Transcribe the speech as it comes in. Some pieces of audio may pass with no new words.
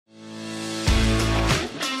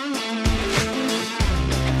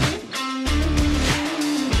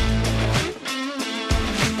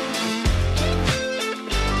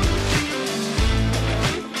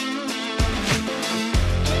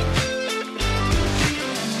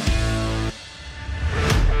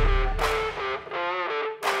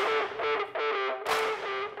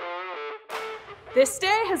This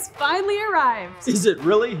day has finally arrived. Is it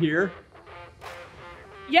really here?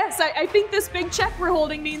 Yes, I think this big check we're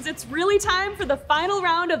holding means it's really time for the final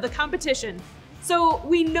round of the competition. So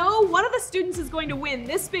we know one of the students is going to win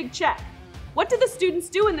this big check. What did the students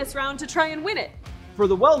do in this round to try and win it? For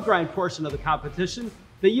the weld grind portion of the competition,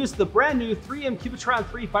 they used the brand new 3M Cubitron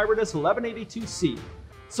 3 FiberDisc 1182C.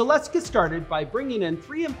 So let's get started by bringing in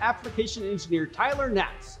 3M application engineer Tyler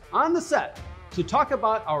Natz on the set to talk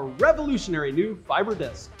about our revolutionary new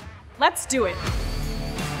FiberDisc. Let's do it.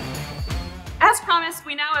 As promised,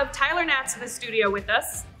 we now have Tyler Natz in the studio with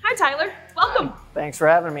us. Hi Tyler, welcome. Thanks for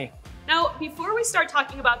having me. Now, before we start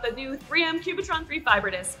talking about the new 3M Cubitron 3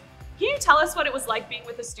 FiberDisc, can you tell us what it was like being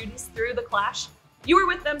with the students through the clash? You were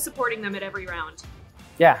with them, supporting them at every round.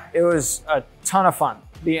 Yeah, it was a ton of fun.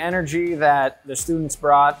 The energy that the students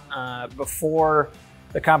brought before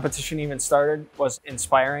the competition even started was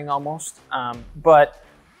inspiring almost. But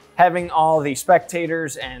having all the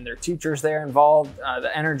spectators and their teachers there involved,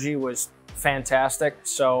 the energy was fantastic.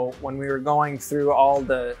 So when we were going through all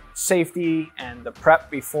the safety and the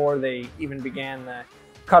prep before they even began the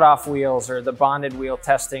cutoff wheels or the bonded wheel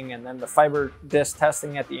testing and then the fiber disc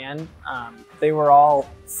testing at the end, they were all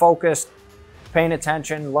focused, paying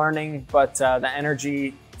attention, learning, but the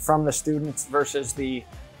energy from the students versus the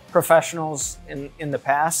professionals in the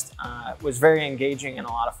past was very engaging and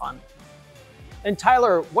a lot of fun. And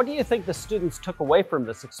Tyler, what do you think the students took away from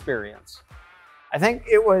this experience? I think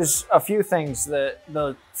it was a few things.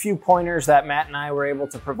 The few pointers that Matt and I were able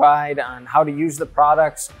to provide on how to use the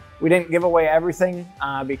products. We didn't give away everything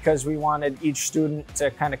because we wanted each student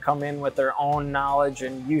to kind of come in with their own knowledge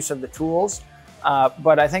and use of the tools.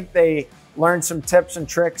 But I think they learned some tips and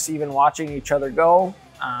tricks even watching each other go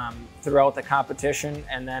throughout the competition,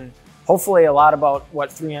 and then hopefully a lot about what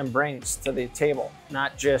 3M brings to the table,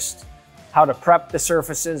 not just how to prep the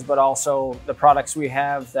surfaces, but also the products we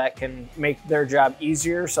have that can make their job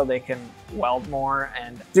easier so they can weld more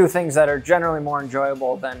and do things that are generally more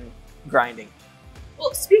enjoyable than grinding.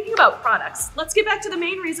 Well, speaking about products, let's get back to the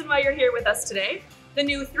main reason why you're here with us today, the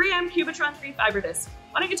new 3M Cubitron 3 FiberDisc.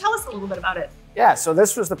 Why don't you tell us a little bit about it? Yeah, so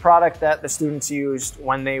this was the product that the students used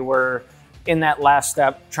when they were in that last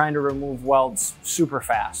step, trying to remove welds super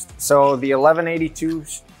fast. So the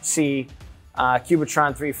 1182C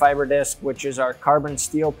Cubitron 3 FiberDisc, which is our carbon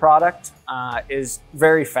steel product, is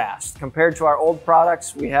very fast. Compared to our old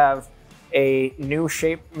products, we have a new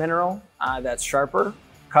shape mineral that's sharper,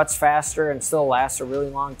 cuts faster, and still lasts a really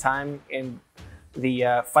long time in the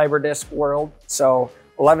FiberDisc world. So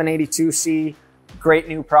 1182C, great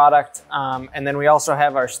new product. And then we also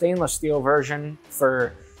have our stainless steel version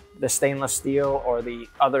for the stainless steel or the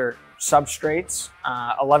other substrates.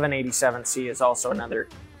 1187C is also another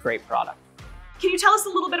great product. Can you tell us a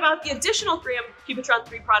little bit about the additional 3M Cubitron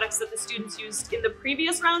 3 products that the students used in the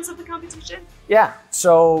previous rounds of the competition? Yeah,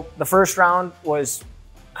 so the first round was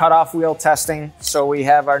cutoff wheel testing. So we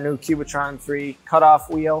have our new Cubitron 3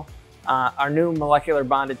 cutoff wheel, our new molecular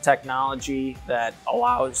bonded technology that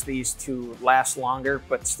allows these to last longer,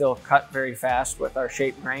 but still cut very fast with our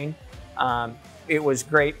shape grain. It was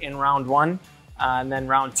great in round one. And then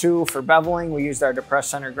round two for beveling, we used our depressed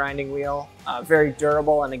center grinding wheel. Very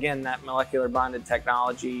durable, and again, that molecular bonded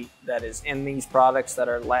technology that is in these products that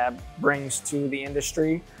our lab brings to the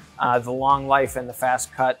industry, the long life and the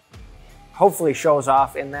fast cut hopefully shows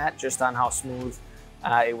off in that, just on how smooth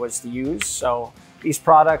it was to use. So these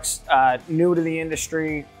products, new to the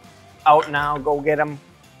industry, out now, go get them.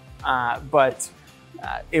 But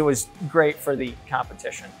it was great for the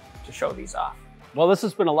competition to show these off. Well, this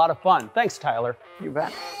has been a lot of fun. Thanks, Tyler. You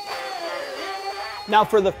bet. Now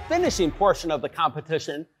for the finishing portion of the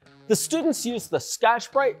competition, the students used the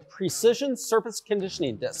Scotch-Brite Precision Surface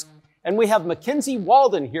Conditioning Disc. And we have Mackenzie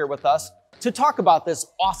Walden here with us to talk about this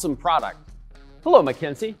awesome product. Hello,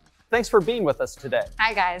 Mackenzie. Thanks for being with us today.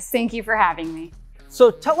 Hi guys, thank you for having me.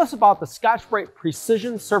 So tell us about the Scotch-Brite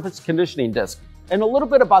Precision Surface Conditioning Disc and a little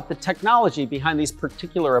bit about the technology behind these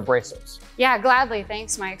particular abrasives. Yeah, gladly,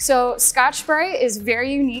 thanks Mike. So Scotch-Brite is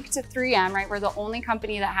very unique to 3M, right? We're the only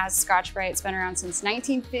company that has Scotch-Brite. It's been around since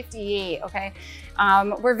 1958, okay?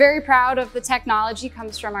 We're very proud of the technology,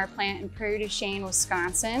 comes from our plant in Prairie du Chien,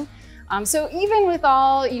 Wisconsin. So even with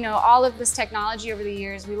all of this technology over the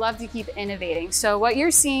years, we love to keep innovating. So what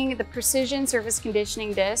you're seeing, the Precision Surface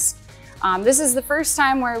Conditioning Disc, this is the first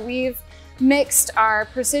time where we've mixed our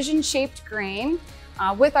precision shaped grain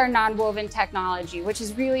with our non-woven technology, which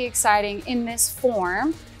is really exciting in this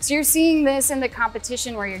form. So you're seeing this in the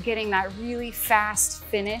competition where you're getting that really fast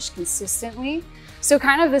finish consistently. So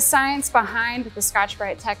kind of the science behind the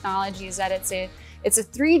Scotch-Brite technology is that it's a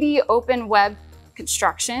 3D open web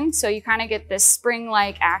construction. So you kind of get this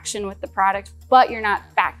spring-like action with the product, but you're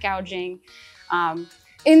not back gouging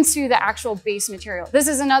into the actual base material. This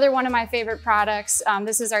is another one of my favorite products.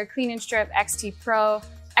 This is our Clean and Strip XT Pro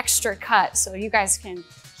Extra Cut. So you guys can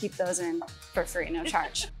keep those in for free, no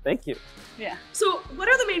charge. Thank you. Yeah. So what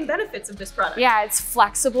are the main benefits of this product? Yeah, it's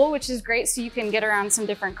flexible, which is great. So you can get around some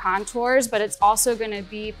different contours, but it's also going to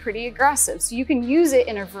be pretty aggressive. So you can use it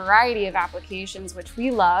in a variety of applications, which we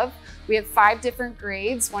love. We have 5 different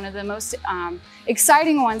grades. One of the most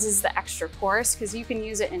exciting ones is the extra coarse, because you can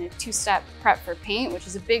use it in a 2-step prep for paint, which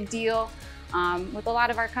is a big deal with a lot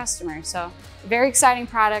of our customers. So very exciting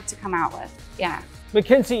product to come out with. Yeah.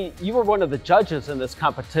 Mackenzie, you were one of the judges in this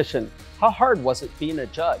competition. How hard was it being a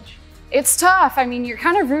judge? It's tough. I mean, you're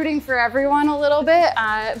kind of rooting for everyone a little bit,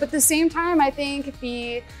 but at the same time, I think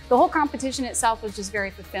the whole competition itself was just very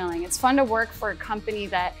fulfilling. It's fun to work for a company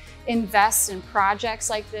that invests in projects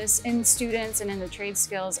like this, in students and in the trade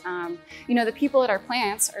skills. You know, the people at our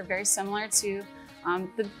plants are very similar to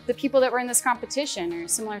the people that were in this competition, are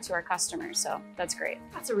similar to our customers, so that's great.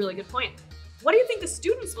 That's a really good point. What do you think the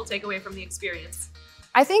students will take away from the experience?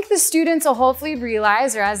 I think the students will hopefully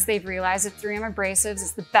realize, or as they've realized, that 3M Abrasives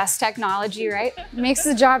is the best technology, right? It makes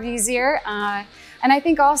the job easier. And I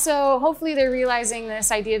think also, hopefully they're realizing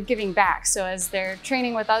this idea of giving back. So as they're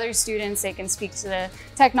training with other students, they can speak to the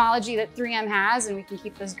technology that 3M has, and we can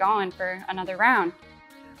keep this going for another round.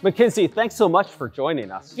 Mackenzie, thanks so much for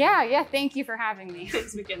joining us. Yeah, thank you for having me.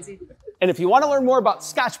 Thanks, Mackenzie. And if you want to learn more about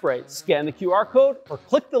Scotch-Brite, scan the QR code or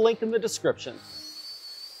click the link in the description.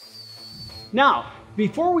 Now,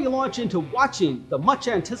 before we launch into watching the much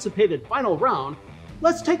anticipated final round,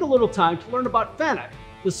 let's take a little time to learn about FANUC,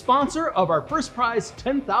 the sponsor of our first prize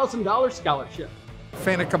 $10,000 scholarship.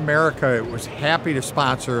 FANUC America was happy to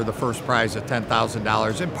sponsor the first prize of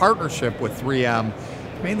 $10,000 in partnership with 3M,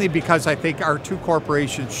 mainly because I think our two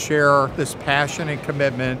corporations share this passion and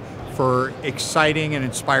commitment for exciting and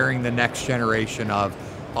inspiring the next generation of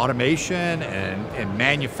automation and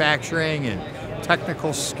manufacturing and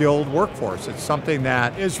technical skilled workforce. It's something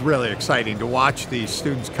that is really exciting to watch these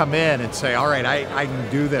students come in and say, all right, I can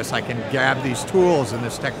do this. I can grab these tools and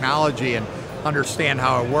this technology and understand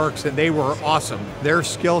how it works. And they were awesome. Their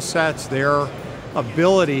skill sets, their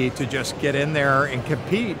ability to just get in there and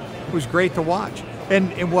compete was great to watch.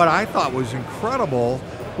 And what I thought was incredible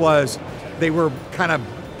was they were kind of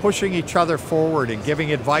pushing each other forward and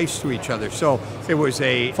giving advice to each other. So it was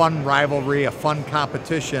a fun rivalry, a fun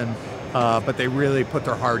competition, but they really put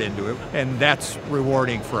their heart into it, and that's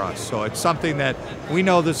rewarding for us. So it's something that we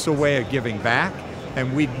know this is a way of giving back,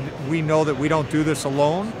 and we know that we don't do this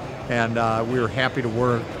alone, and we were happy to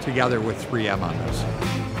work together with 3M on this.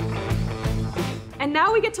 And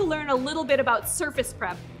now we get to learn a little bit about Surface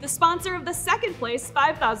Prep, the sponsor of the second place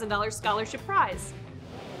 $5,000 scholarship prize.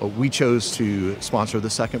 We chose to sponsor the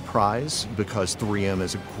second prize because 3M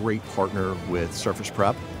is a great partner with Surface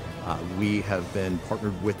Prep. We have been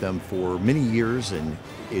partnered with them for many years, and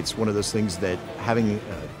it's one of those things that having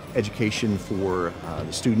education for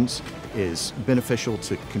the students is beneficial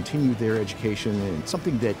to continue their education, and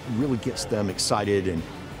something that really gets them excited. And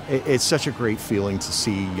it's such a great feeling to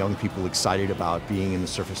see young people excited about being in the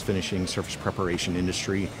surface finishing, surface preparation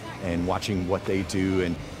industry, and watching what they do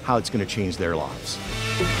and how it's going to change their lives.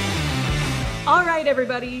 All right,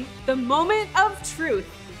 everybody, the moment of truth.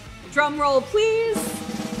 Drum roll, please.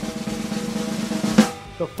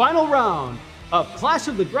 The final round of Clash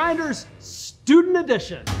of the Grinders Student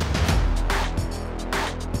Edition.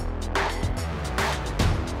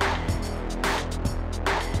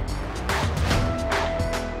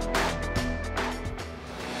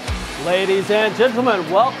 Ladies and gentlemen,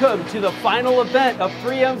 welcome to the final event of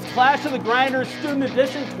 3M's Clash of the Grinders Student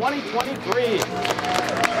Edition 2023.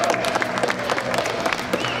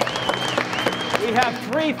 We have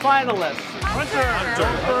 3 finalists. Hunter.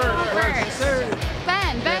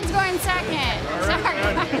 Ben's going second. Sorry.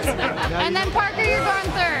 And then Parker, you're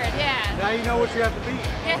going third. Yeah. Now you know what you have to beat.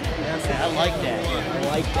 Yeah. I like that. I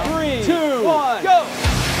like that. 3, 2, 1, go!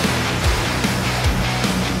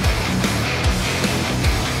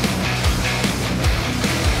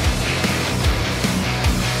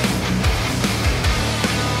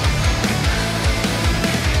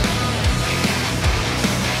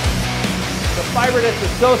 The fiber disc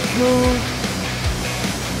is so smooth,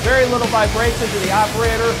 very little vibration to the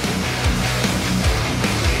operator.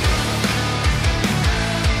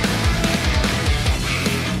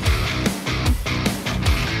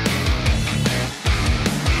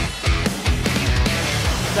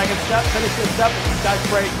 Second step, finishing step with the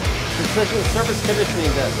Scotch-Brite Precision Surface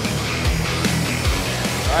Conditioning Disc.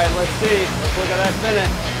 All right, let's see. Let's look at that finish.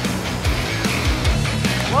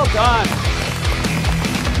 Well done.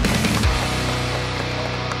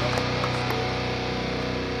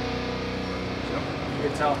 You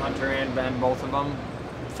could tell Hunter and Ben, both of them,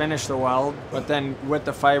 finished the weld, but then with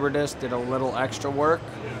the fiber disc did a little extra work.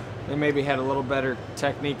 They maybe had a little better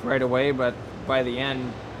technique right away, but by the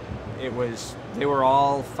end, they were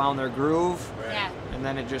all found their groove. Yeah. And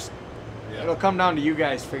then it'll come down to you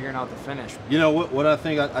guys figuring out the finish. You know what I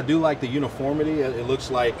think? I do like the uniformity. It looks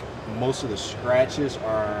like most of the scratches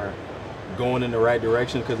are going in the right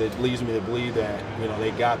direction because it leads me to believe that, you know,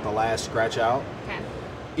 they got the last scratch out. Okay.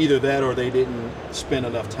 Either that or they didn't spend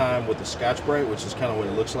enough time with the Scotch-Brite, which is kind of what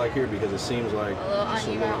it looks like here because it seems like it's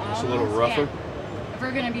a little rougher. Yeah. If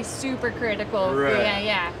we're going to be super critical. Right.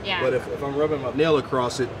 Yeah. But if I'm rubbing my nail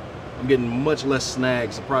across it, I'm getting much less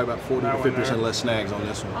snags, probably about 40 to 50% less snags on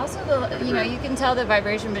this one. Also, you can tell the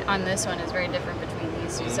vibration on this one is very different between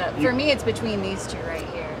these two. So for me, it's between these two right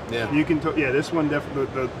here. Yeah. You can this one definitely,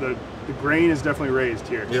 the grain is definitely raised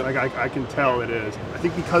here. Yep. Like I can tell it is. I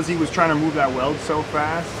think because he was trying to move that weld so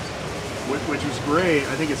fast, which was great,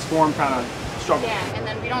 I think his form kind of struggled. Yeah, and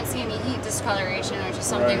then we don't see any heat discoloration, which is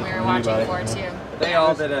something we were watching for too. They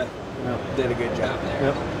all did a good job there.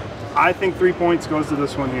 Yep. I think 3 points goes to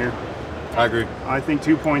this one here. I agree. I think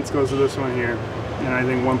 2 points goes to this one here, and I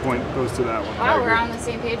think 1 point goes to that one. Wow, we're on the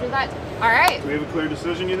same page with that. All right. Do we have a clear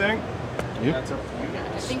decision, you think? Yep. That's up to you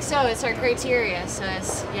guys. I think so. It's our criteria. So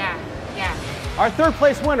it's yeah. Our third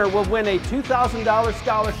place winner will win a $2,000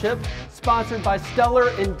 scholarship sponsored by Stellar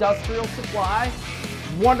Industrial Supply.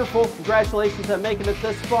 Wonderful. Congratulations on making it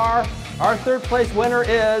this far. Our third place winner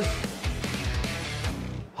is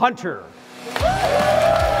Hunter.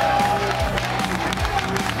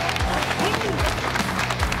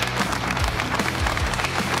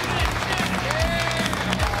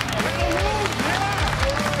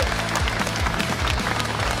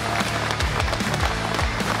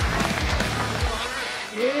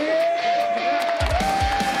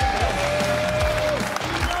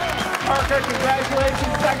 Parker,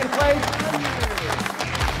 congratulations, second place.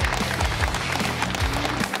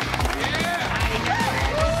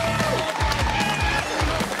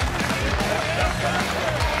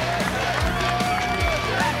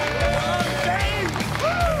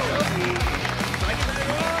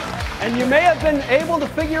 And you may have been able to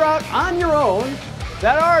figure out on your own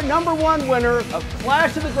that our #1 winner of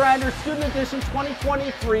Clash of the Grinders Student Edition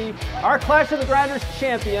 2023, our Clash of the Grinders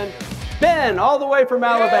champion, Ben, all the way from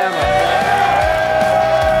Alabama.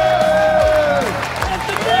 That's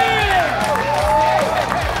the man!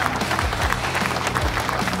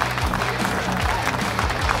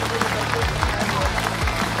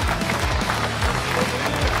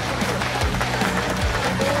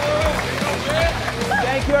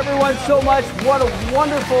 Thank you everyone so much. What a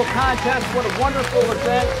wonderful contest. What a wonderful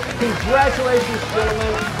event. Congratulations,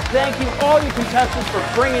 gentlemen. Thank you all you contestants for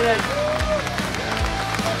bringing it.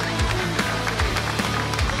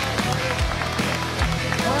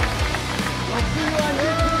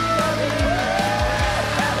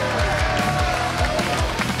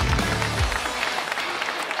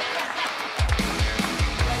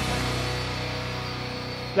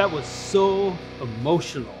 That was so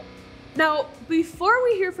emotional. Now, before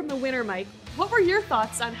we hear from the winner, Mike, what were your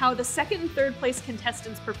thoughts on how the second and third place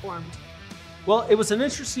contestants performed? Well, it was an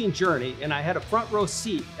interesting journey, and I had a front row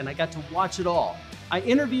seat, and I got to watch it all. I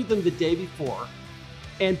interviewed them the day before,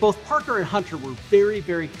 and both Parker and Hunter were very,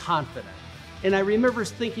 very confident. And I remember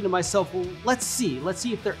thinking to myself, well, let's see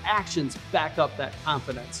if their actions back up that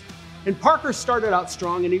confidence. And Parker started out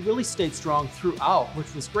strong, and he really stayed strong throughout,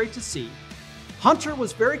 which was great to see. Hunter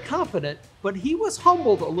was very confident, but he was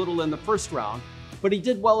humbled a little in the first round, but he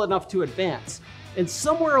did well enough to advance. And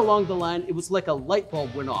somewhere along the line, it was like a light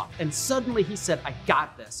bulb went off, and suddenly he said, I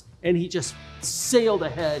got this. And he just sailed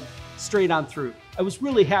ahead straight on through. I was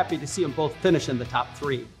really happy to see them both finish in the top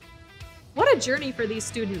 3. What a journey for these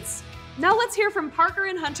students. Now let's hear from Parker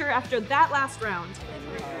and Hunter after that last round.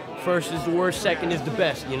 First is the worst, second is the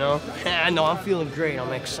best, you know? I know, I'm feeling great,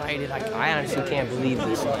 I'm excited. I honestly can't believe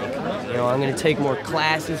this. I'm gonna take more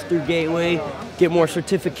classes through Gateway, get more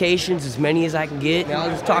certifications, as many as I can get. I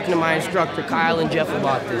was talking to my instructor, Kyle and Jeff,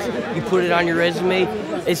 about this. You put it on your resume,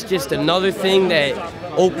 it's just another thing that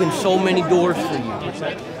opens so many doors for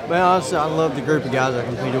you. Well, honestly, I love the group of guys I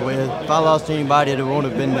competed with. If I lost anybody, it wouldn't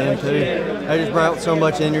have been them too. They just brought so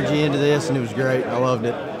much energy into this, and it was great. I loved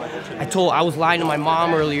it. I was lying to my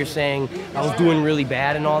mom earlier saying I was doing really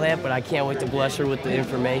bad and all that, but I can't wait to bless her with the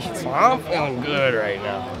information. So I'm feeling good right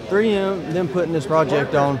now. 3M, them putting this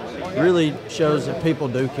project on, really shows that people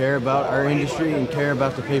do care about our industry and care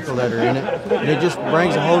about the people that are in it. And it just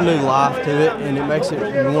brings a whole new life to it, and it makes it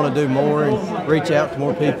you want to do more and reach out to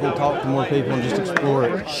more people, talk to more people, and just explore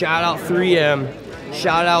it. Shout out 3M.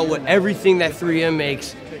 Shout out what everything that 3M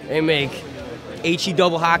makes. They make HE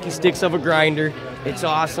double hockey sticks of a grinder. It's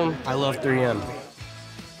awesome. I love 3M.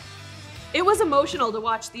 It was emotional to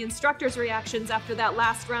watch the instructors' reactions after that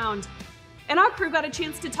last round. And our crew got a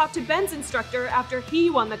chance to talk to Ben's instructor after he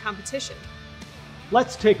won the competition.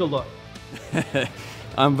 Let's take a look.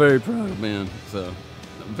 I'm very proud of Ben. So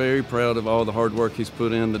I'm very proud of all the hard work he's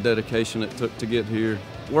put in, the dedication it took to get here.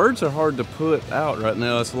 Words are hard to put out right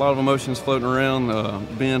now. It's a lot of emotions floating around.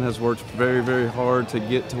 Ben has worked very, very hard to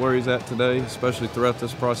get to where he's at today, especially throughout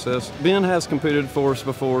this process. Ben has competed for us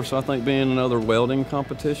before, so I think being in other welding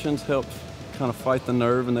competitions helped kind of fight the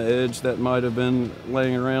nerve and the edge that might have been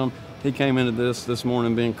laying around. He came into this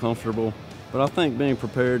morning being comfortable, but I think being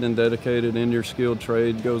prepared and dedicated in your skilled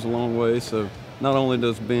trade goes a long way. So not only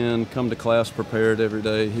does Ben come to class prepared every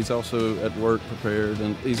day, he's also at work prepared,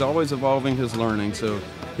 and he's always evolving his learning. So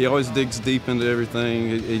he always digs deep into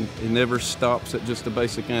everything. He never stops at just a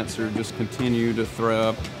basic answer, just continue to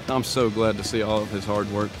thrive. I'm so glad to see all of his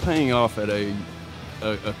hard work paying off at a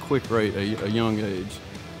quick rate, a young age.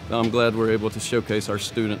 I'm glad we're able to showcase our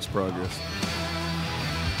students' progress.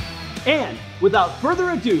 And without further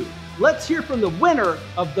ado, let's hear from the winner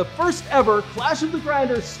of the first ever Clash of the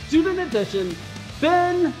Grinders Student Edition,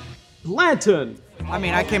 Ben Blanton. I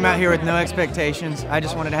mean, I came out here with no expectations. I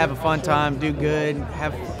just wanted to have a fun time, do good,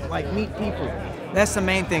 meet people. That's the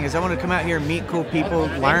main thing, is I wanted to come out here and meet cool people,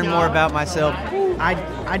 learn more about myself.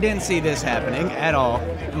 I didn't see this happening at all.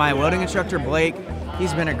 My welding instructor, Blake,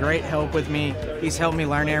 he's been a great help with me. He's helped me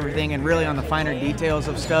learn everything and really on the finer details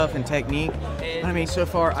of stuff and technique. I mean, so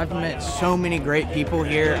far I've met so many great people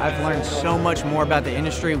here. I've learned so much more about the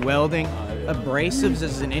industry, welding. Abrasives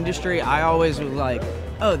is an industry I always was like,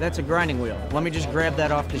 oh, that's a grinding wheel. Let me just grab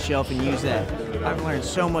that off the shelf and use that. I've learned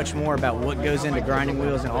so much more about what goes into grinding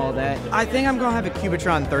wheels and all that. I think I'm gonna have a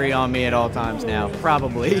Cubitron 3 on me at all times now,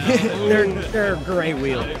 probably. they're a great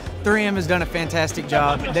wheel. 3M has done a fantastic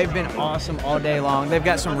job. They've been awesome all day long. They've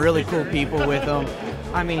got some really cool people with them.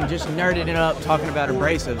 I mean, just nerding it up, talking about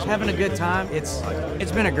abrasives, having a good time. It's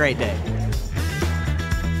been a great day.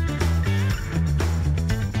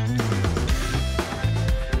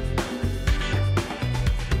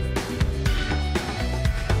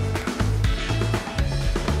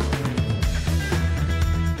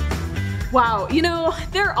 Wow, you know,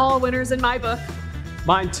 they're all winners in my book.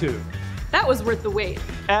 Mine too. That was worth the wait.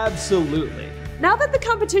 Absolutely. Now that the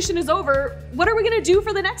competition is over, what are we gonna do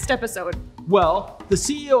for the next episode? Well, the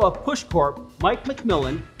CEO of Push Corp, Mike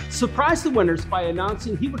McMillan, surprised the winners by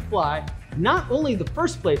announcing he would fly not only the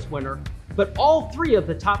first place winner, but all 3 of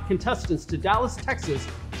the top contestants to Dallas, Texas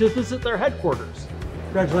to visit their headquarters.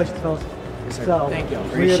 Congratulations, fellas. So, thank you.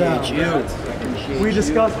 We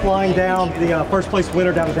discussed flying down the first place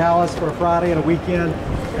winner down to Dallas for a Friday and a weekend,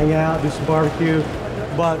 hang out, do some barbecue.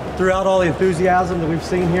 But throughout all the enthusiasm that we've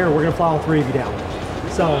seen here, we're going to fly all 3 of you down.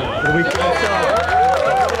 So, the weekend.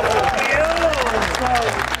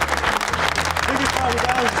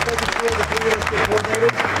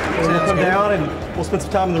 We're going to come down and we'll spend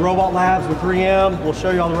some time in the robot labs with 3M. We'll show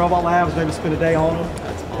you all the robot labs, maybe spend a day on them,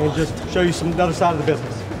 and just show you some other side of the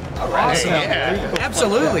business. Awesome. Yeah.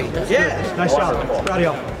 Absolutely. Yeah. Nice job. Proud of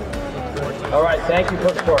y'all. All right. Thank you,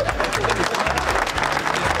 Push Corp.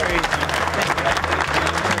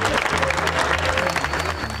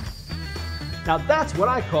 Now that's what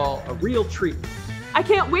I call a real treat. I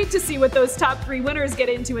can't wait to see what those top 3 winners get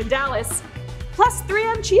into in Dallas. Plus,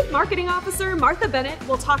 3M Chief Marketing Officer Martha Bennett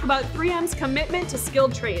will talk about 3M's commitment to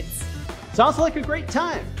skilled trades. Sounds like a great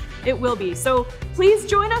time. It will be, so please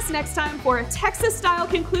join us next time for a Texas-style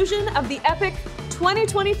conclusion of the epic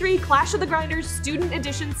 2023 Clash of the Grinders Student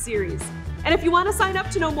Edition series. And if you want to sign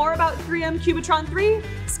up to know more about 3M Cubitron 3,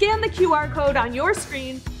 scan the QR code on your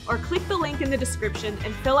screen or click the link in the description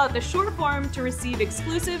and fill out the short form to receive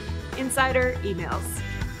exclusive insider emails.